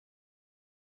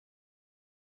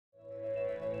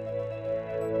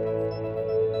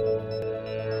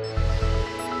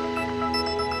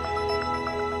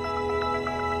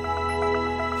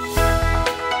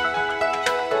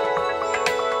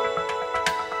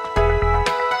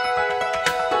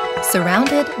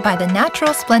Surrounded by the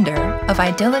natural splendor of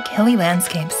idyllic hilly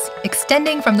landscapes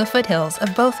extending from the foothills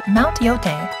of both Mount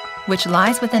Yote, which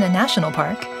lies within a national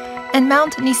park, and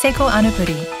Mount Niseko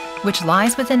Anupuri, which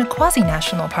lies within a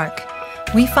quasi-national park,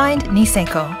 we find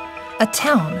Niseko, a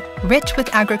town rich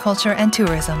with agriculture and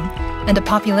tourism, and a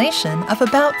population of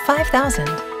about 5,000.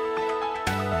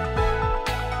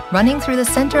 Running through the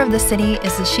center of the city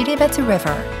is the Shiribetsu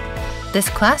River. This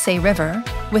Class A river,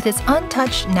 with its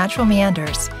untouched natural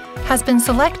meanders, has been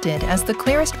selected as the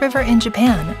clearest river in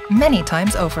Japan many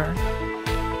times over.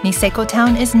 Niseko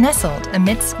Town is nestled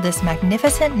amidst this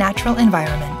magnificent natural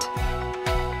environment.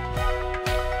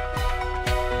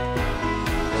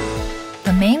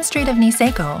 The main street of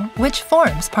Niseko, which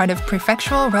forms part of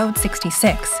Prefectural Road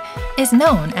 66, is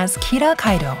known as Kira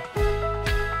Kaido.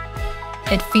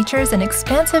 It features an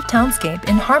expansive townscape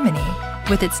in harmony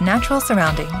with its natural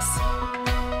surroundings.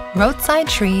 Roadside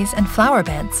trees and flower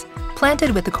beds,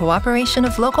 planted with the cooperation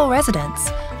of local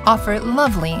residents, offer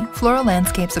lovely floral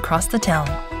landscapes across the town.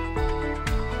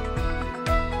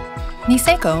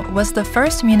 Niseko was the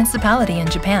first municipality in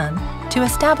Japan to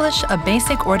establish a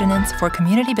basic ordinance for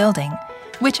community building,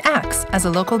 which acts as a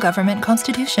local government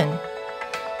constitution.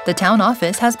 The town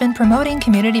office has been promoting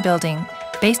community building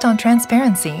based on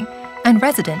transparency and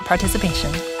resident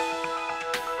participation.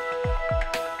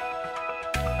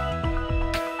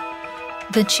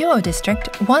 The Chuo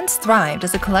district once thrived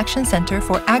as a collection center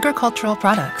for agricultural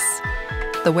products.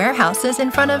 The warehouses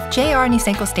in front of JR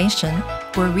Niseko Station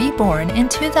were reborn in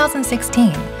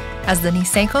 2016 as the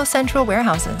Niseko Central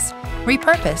Warehouses,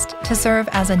 repurposed to serve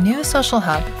as a new social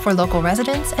hub for local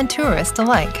residents and tourists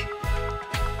alike.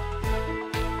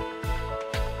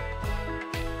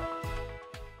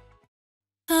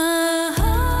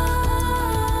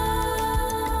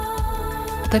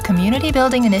 The community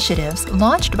building initiatives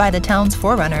launched by the town's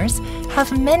forerunners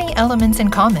have many elements in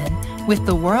common with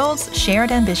the world's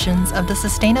shared ambitions of the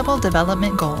Sustainable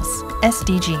Development Goals,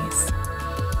 SDGs.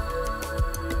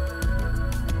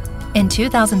 In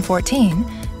 2014,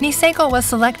 Niseko was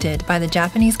selected by the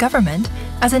Japanese government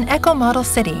as an eco-model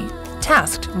city,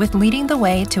 tasked with leading the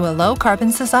way to a low-carbon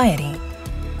society.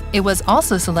 It was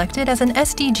also selected as an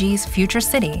SDGs Future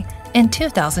City in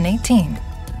 2018.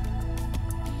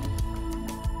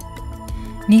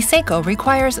 Niseko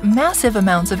requires massive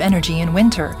amounts of energy in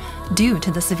winter due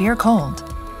to the severe cold.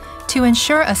 To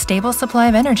ensure a stable supply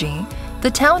of energy,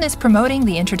 the town is promoting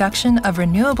the introduction of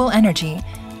renewable energy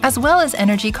as well as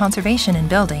energy conservation in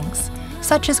buildings,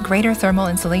 such as greater thermal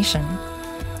insulation.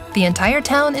 The entire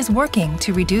town is working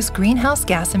to reduce greenhouse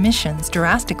gas emissions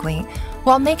drastically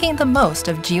while making the most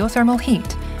of geothermal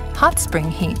heat, hot spring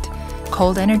heat,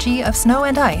 cold energy of snow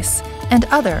and ice, and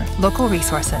other local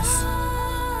resources.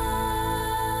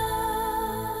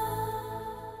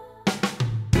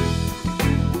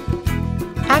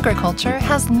 Agriculture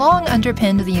has long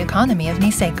underpinned the economy of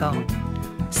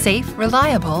Niseko. Safe,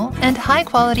 reliable, and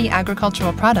high-quality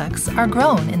agricultural products are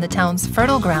grown in the town's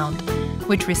fertile ground,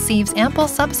 which receives ample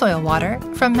subsoil water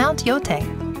from Mount Yote.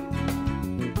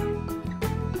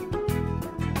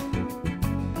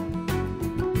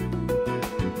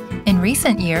 In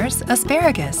recent years,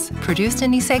 asparagus, produced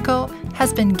in Niseko,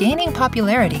 has been gaining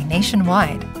popularity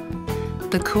nationwide.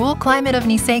 The cool climate of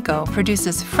Niseko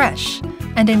produces fresh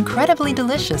and incredibly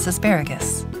delicious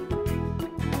asparagus.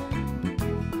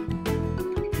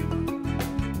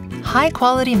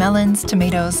 High-quality melons,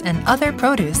 tomatoes, and other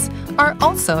produce are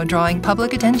also drawing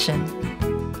public attention.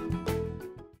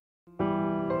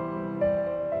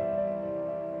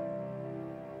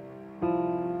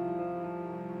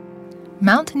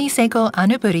 Mount Niseko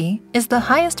Anupuri is the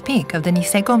highest peak of the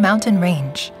Niseko mountain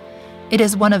range. It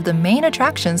is one of the main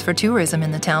attractions for tourism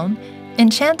in the town,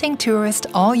 enchanting tourists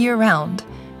all year round,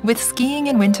 with skiing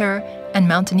in winter and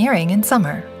mountaineering in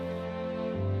summer.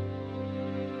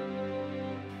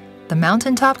 The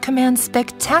mountaintop commands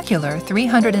spectacular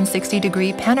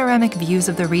 360-degree panoramic views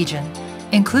of the region,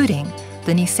 including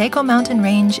the Niseko mountain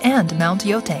range and Mount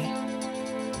Yote.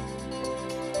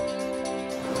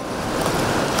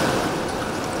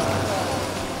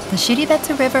 The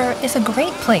Shiribetsu River is a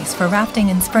great place for rafting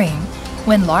in spring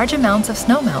when large amounts of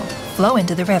snowmelt flow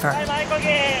into the river.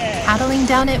 Paddling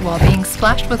down it while being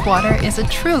splashed with water is a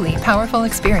truly powerful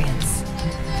experience.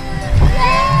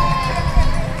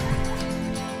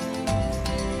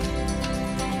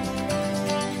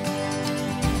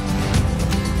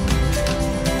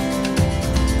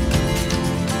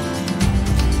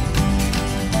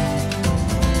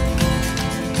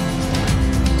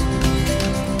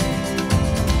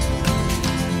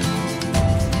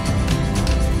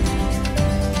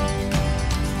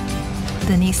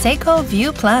 The Niseko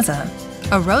View Plaza,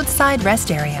 a roadside rest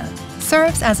area,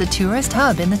 serves as a tourist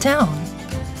hub in the town.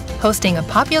 Hosting a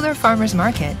popular farmers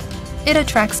market, it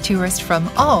attracts tourists from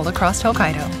all across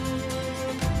Hokkaido.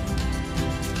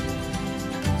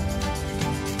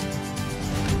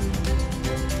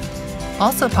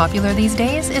 Also popular these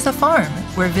days is a farm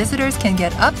where visitors can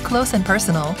get up close and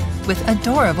personal with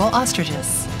adorable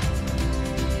ostriches.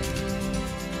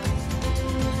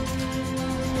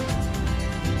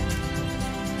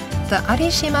 The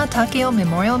Arishima Takeo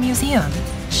Memorial Museum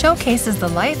showcases the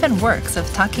life and works of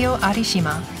Takeo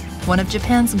Arishima, one of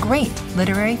Japan's great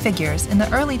literary figures in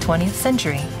the early 20th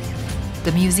century.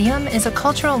 The museum is a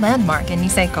cultural landmark in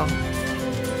Niseko.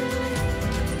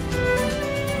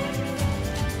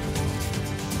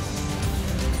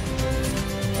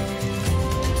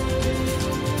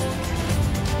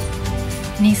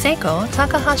 Niseko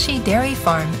Takahashi Dairy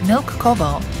Farm Milk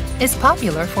Kobo is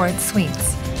popular for its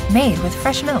sweets, made with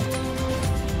fresh milk.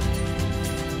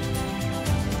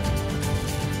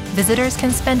 Visitors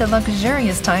can spend a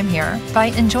luxurious time here by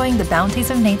enjoying the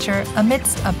bounties of nature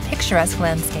amidst a picturesque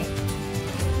landscape.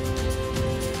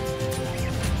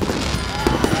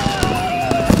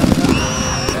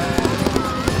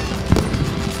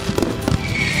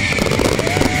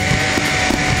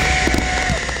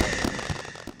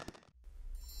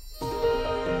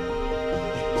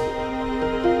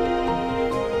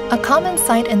 A common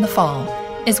sight in the fall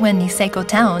is when Niseko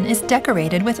Town is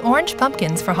decorated with orange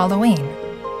pumpkins for Halloween.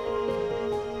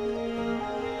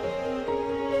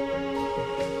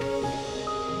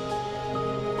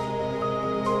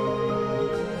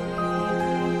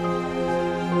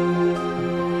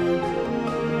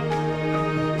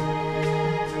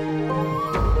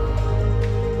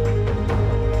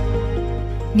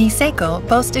 Niseko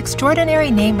boasts extraordinary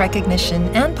name recognition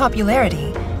and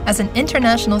popularity as an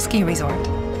international ski resort.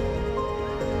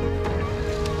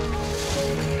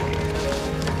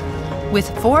 With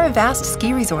 4 vast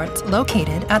ski resorts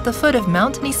located at the foot of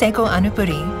Mount Niseko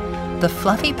Anupuri, the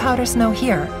fluffy powder snow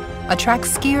here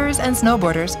attracts skiers and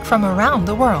snowboarders from around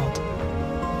the world.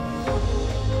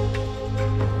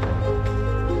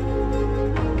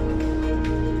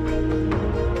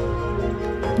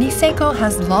 Niseko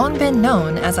has long been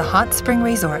known as a hot spring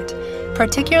resort,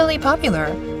 particularly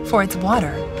popular for its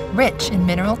water, rich in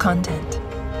mineral content.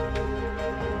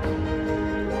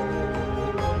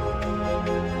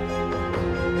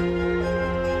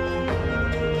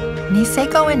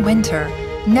 Niseko in winter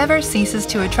never ceases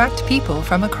to attract people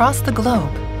from across the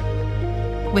globe.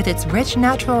 With its rich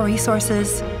natural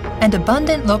resources and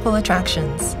abundant local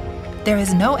attractions, there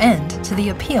is no end to the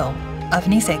appeal of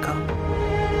Niseko.